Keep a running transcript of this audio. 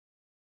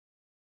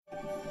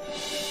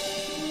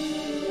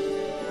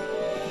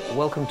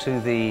Welcome to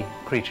the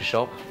Creature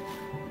Shop.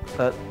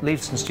 At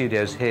Leavesden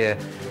Studios here,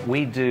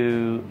 we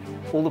do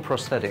all the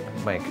prosthetic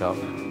makeup,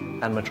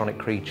 animatronic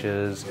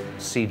creatures,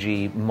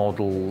 CG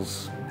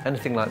models,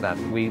 anything like that.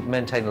 We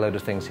maintain a load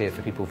of things here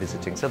for people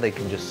visiting so they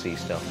can just see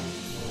stuff.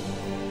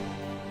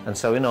 And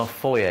so in our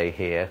foyer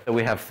here,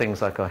 we have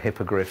things like our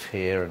hippogriff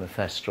here and a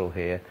thestral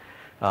here,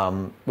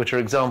 which are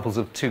examples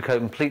of two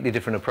completely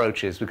different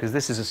approaches, because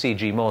this is a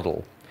CG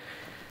model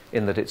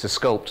in that it's a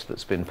sculpt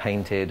that's been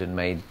painted and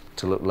made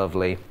to look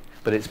lovely,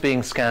 but it's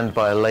being scanned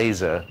by a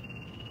laser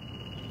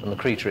and the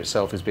creature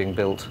itself is being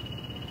built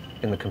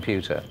in the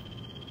computer.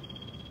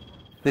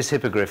 This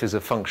hippogriff is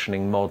a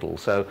functioning model,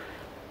 so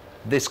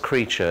this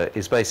creature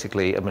is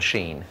basically a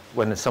machine.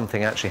 When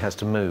something actually has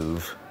to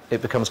move,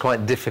 it becomes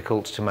quite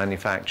difficult to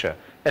manufacture.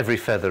 Every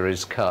feather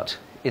is cut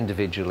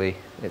individually,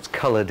 it's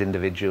coloured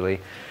individually,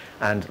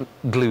 and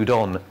glued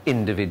on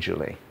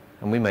individually.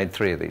 And we made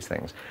 3 of these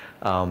things.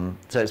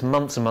 So it's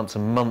months and months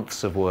and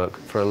months of work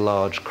for a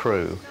large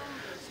crew.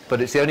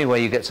 But it's the only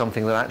way you get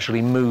something that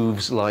actually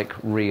moves like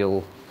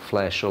real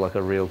flesh or like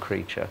a real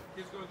creature.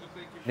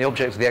 The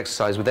object of the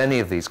exercise with any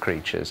of these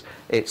creatures,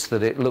 it's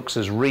that it looks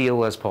as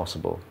real as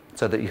possible,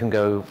 so that you can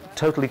go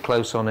totally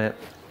close on it,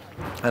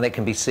 and it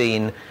can be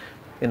seen,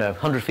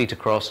 100 feet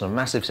across on a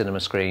massive cinema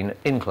screen,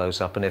 in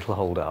close-up, and it'll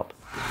hold up.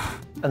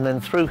 And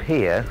then through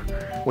here,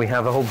 we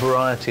have a whole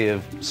variety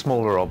of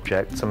smaller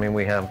objects. I mean,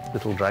 we have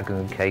little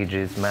dragon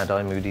cages, Mad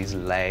Eye Moody's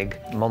leg,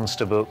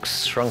 monster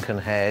books, shrunken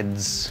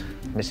heads,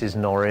 Mrs.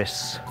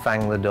 Norris,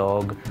 Fang the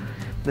dog.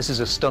 This is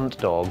a stunt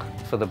dog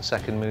for the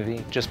second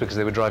movie, just because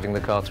they were driving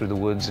the car through the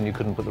woods and you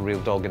couldn't put the real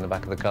dog in the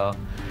back of the car.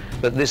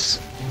 But this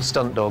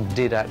stunt dog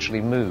did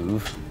actually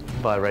move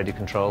by radio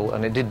control,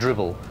 and it did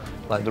dribble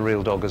like the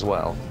real dog as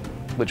well,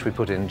 which we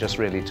put in just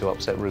really to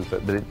upset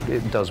Rupert, but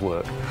it does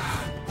work.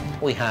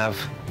 We have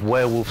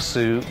werewolf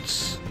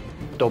suits,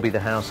 Dobby the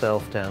house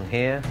elf down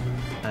here,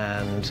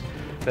 and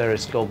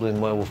various goblin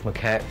werewolf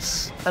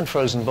maquettes, and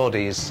frozen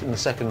bodies. In the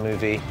second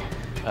movie,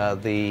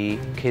 the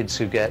kids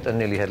who get, and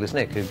Nearly Headless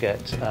Nick, who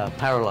get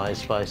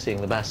paralysed by seeing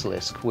the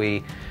basilisk,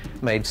 we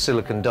made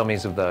silicone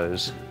dummies of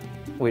those,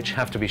 which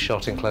have to be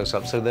shot in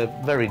close-up, so they're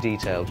very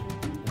detailed.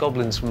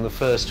 Goblins from the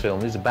first film,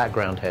 these are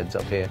background heads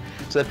up here,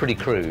 so they're pretty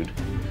crude.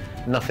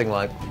 Nothing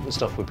like the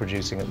stuff we're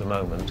producing at the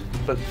moment.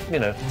 But,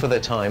 for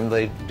their time,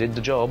 they did the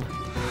job.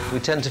 We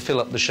tend to fill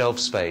up the shelf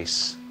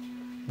space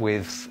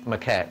with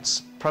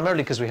maquettes,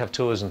 primarily because we have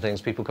tours and things,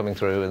 people coming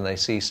through and they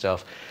see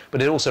stuff,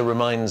 but it also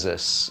reminds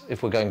us,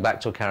 if we're going back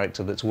to a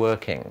character that's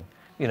working,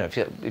 if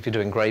you're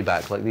doing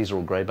greyback, like these are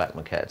all greyback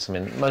maquettes. I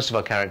mean, most of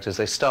our characters,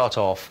 they start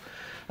off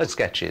as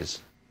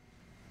sketches,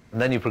 and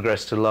then you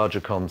progress to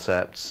larger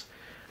concepts,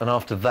 and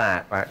after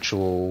that,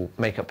 actual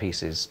makeup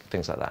pieces,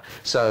 things like that.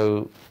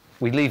 So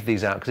we leave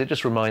these out because it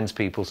just reminds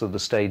people of the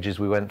stages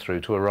we went through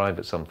to arrive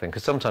at something,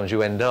 because sometimes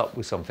you end up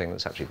with something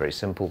that's actually very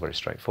simple, very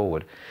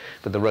straightforward,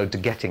 but the road to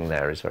getting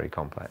there is very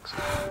complex.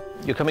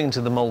 You're coming into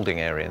the moulding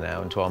area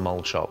now, into our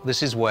mould shop.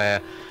 This is where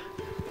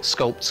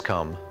sculpts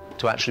come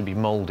to actually be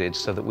moulded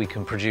so that we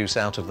can produce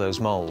out of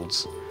those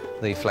moulds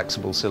the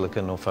flexible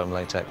silicone or foam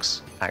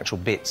latex actual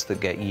bits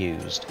that get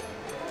used.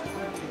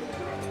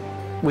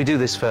 We do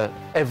this for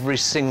every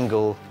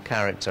single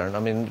character, and I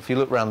mean, if you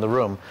look around the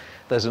room,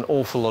 there's an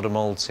awful lot of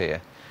moulds here,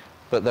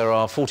 but there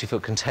are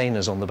 40-foot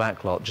containers on the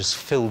back lot just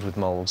filled with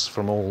moulds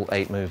from all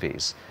 8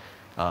 movies.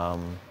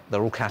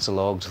 They're all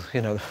catalogued,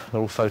 they're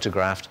all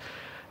photographed.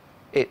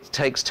 It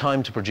takes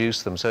time to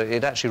produce them, so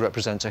it actually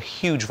represents a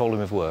huge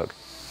volume of work.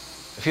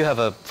 If you have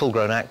a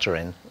full-grown actor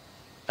in,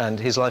 and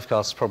his life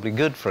cast is probably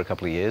good for a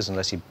couple of years,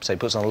 unless he, say,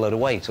 puts on a load of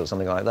weight or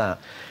something like that.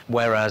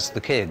 Whereas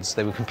the kids,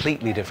 they were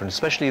completely different,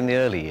 especially in the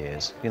early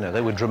years.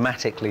 They were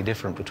dramatically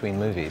different between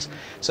movies.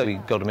 So we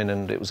got them in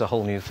and it was a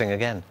whole new thing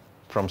again,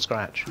 from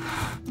scratch.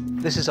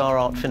 This is our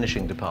art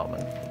finishing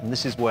department, and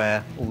this is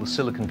where all the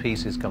silicone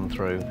pieces come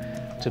through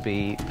to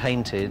be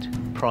painted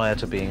prior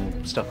to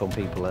being stuck on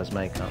people as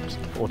makeups,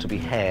 or to be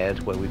haired,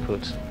 where we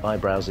put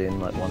eyebrows in,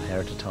 like one hair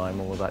at a time,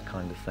 all of that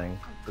kind of thing.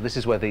 But this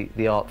is where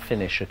the art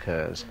finish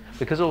occurs.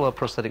 Because all our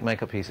prosthetic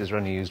makeup pieces are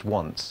only used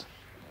once,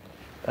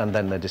 and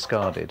then they're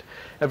discarded,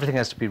 everything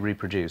has to be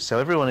reproduced. So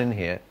everyone in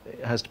here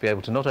has to be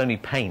able to not only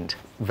paint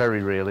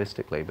very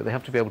realistically, but they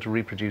have to be able to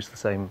reproduce the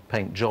same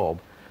paint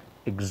job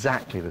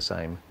exactly the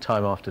same,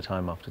 time after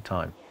time after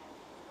time.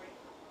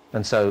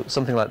 And so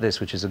something like this,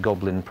 which is a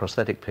goblin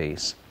prosthetic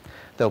piece,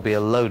 there'll be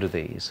a load of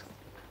these,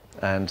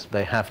 and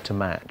they have to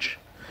match.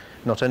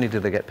 Not only do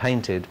they get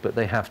painted, but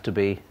they have to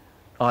be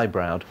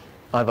eyebrowed.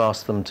 I've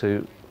asked them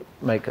to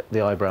make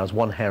the eyebrows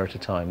one hair at a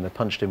time. They're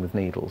punched in with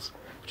needles,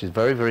 which is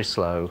very, very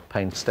slow,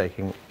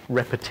 painstaking,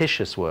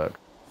 repetitious work.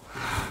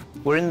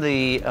 We're in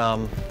the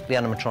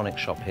animatronic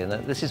shop here. Now,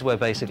 this is where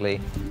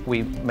basically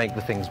we make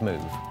the things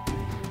move.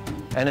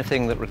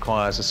 Anything that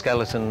requires a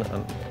skeleton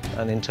and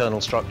an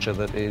internal structure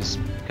that is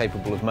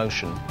capable of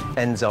motion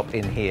ends up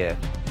in here.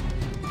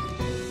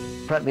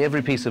 Practically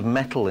every piece of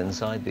metal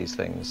inside these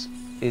things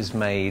is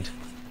made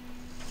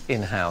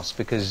in-house,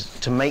 because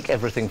to make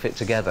everything fit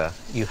together,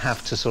 you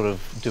have to sort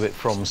of do it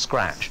from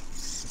scratch.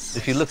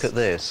 If you look at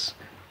this,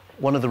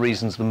 one of the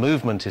reasons the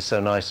movement is so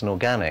nice and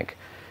organic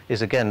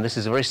is, again, this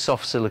is a very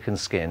soft silicone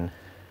skin.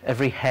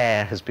 Every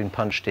hair has been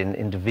punched in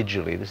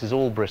individually. This is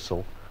all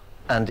bristle,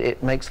 and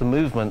it makes the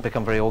movement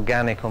become very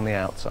organic on the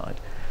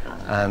outside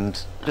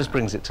and just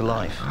brings it to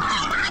life.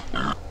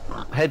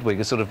 Hedwig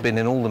has sort of been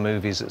in all the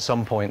movies at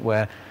some point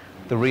where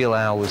the real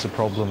owl is a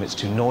problem, it's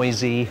too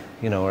noisy,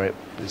 you know, or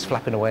it's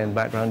flapping away in the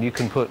background. You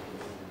can put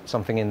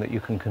something in that you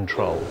can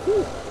control.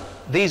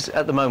 These,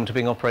 at the moment, are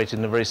being operated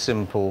in a very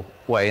simple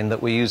way in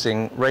that we're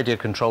using radio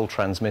control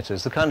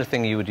transmitters, the kind of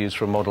thing you would use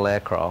for a model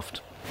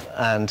aircraft.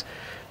 And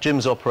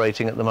Jim's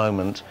operating at the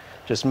moment,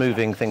 just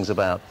moving things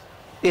about.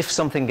 If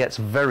something gets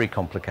very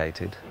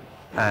complicated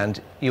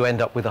and you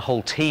end up with a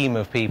whole team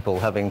of people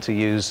having to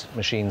use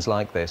machines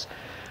like this,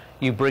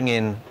 you bring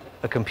in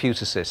a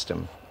computer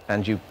system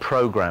and you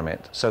program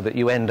it so that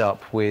you end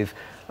up with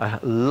a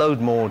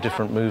load more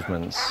different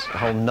movements, a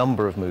whole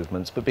number of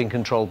movements, but being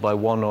controlled by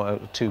one or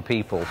two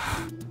people.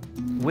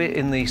 We're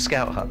in the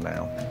Scout Hut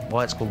now.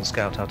 Why it's called the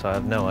Scout Hut, I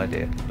have no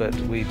idea, but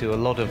we do a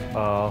lot of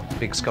our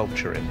big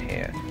sculpture in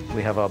here.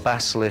 We have our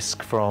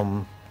basilisk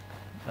from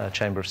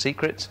Chamber of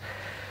Secrets.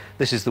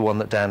 This is the one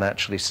that Dan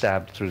actually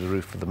stabbed through the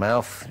roof of the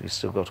mouth. He's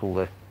still got all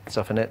the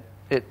stuff in it.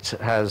 It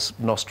has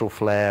nostril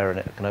flare, and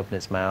it can open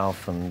its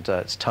mouth, and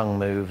its tongue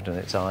moved, and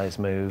its eyes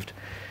moved.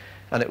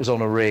 And it was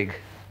on a rig,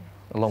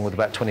 along with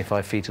about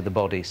 25 feet of the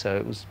body, so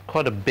it was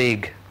quite a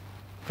big,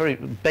 very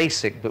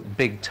basic but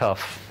big,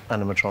 tough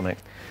animatronic.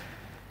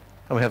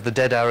 And we have the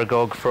dead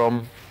Aragog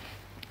from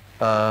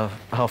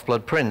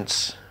Half-Blood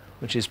Prince,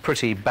 which is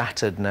pretty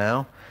battered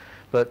now,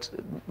 but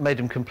made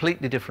him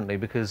completely differently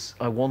because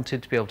I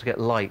wanted to be able to get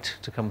light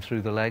to come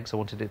through the legs. I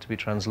wanted it to be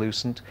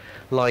translucent,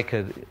 like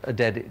a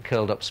dead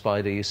curled-up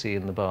spider you see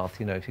in the bath.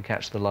 You know, if you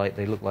catch the light,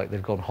 they look like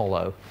they've gone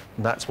hollow.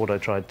 And that's what I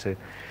tried to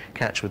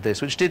catch with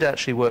this, which did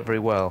actually work very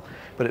well,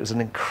 but it was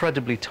an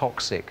incredibly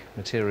toxic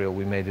material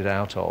we made it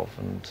out of,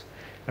 and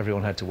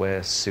everyone had to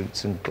wear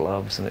suits and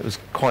gloves, and it was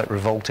quite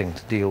revolting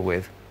to deal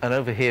with. And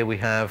over here we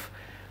have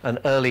an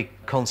early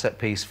concept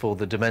piece for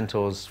the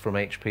Dementors from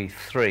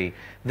HP3.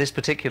 This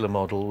particular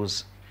model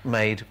was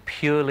made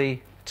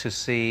purely to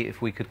see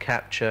if we could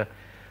capture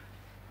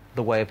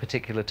the way a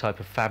particular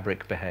type of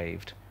fabric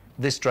behaved.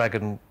 This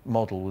dragon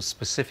model was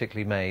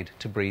specifically made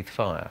to breathe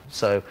fire.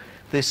 So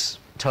this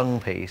tongue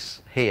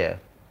piece here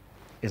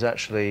is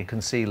actually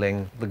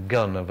concealing the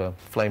gun of a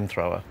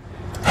flamethrower.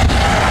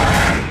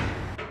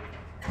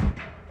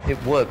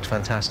 It worked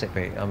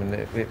fantastically. I mean,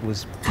 it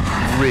was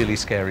really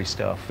scary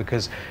stuff,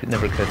 because it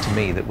never occurred to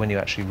me that when you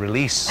actually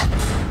release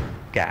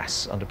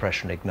gas under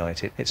pressure and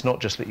ignite it, it's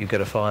not just that you get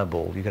a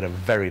fireball, you get a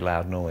very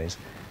loud noise,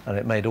 and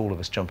it made all of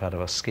us jump out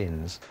of our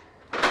skins.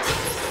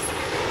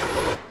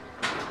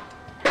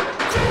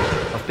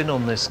 I've been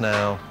on this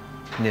now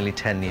nearly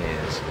 10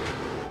 years.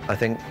 I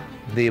think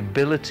the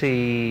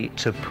ability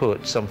to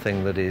put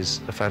something that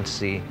is a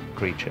fantasy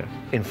creature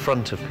in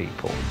front of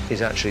people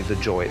is actually the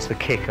joy, it's the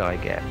kick I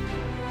get.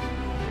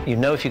 You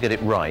know, if you get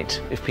it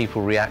right, if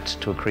people react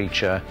to a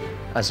creature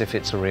as if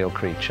it's a real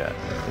creature.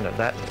 You know,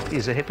 that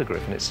is a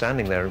hippogriff, and it's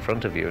standing there in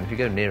front of you, and if you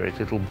go near it,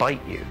 it'll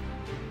bite you.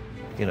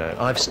 You know,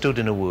 I've stood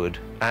in a wood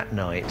at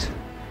night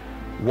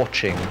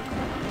watching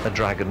a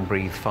dragon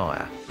breathe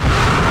fire.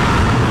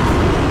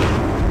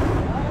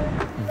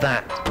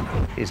 That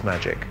is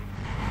magic.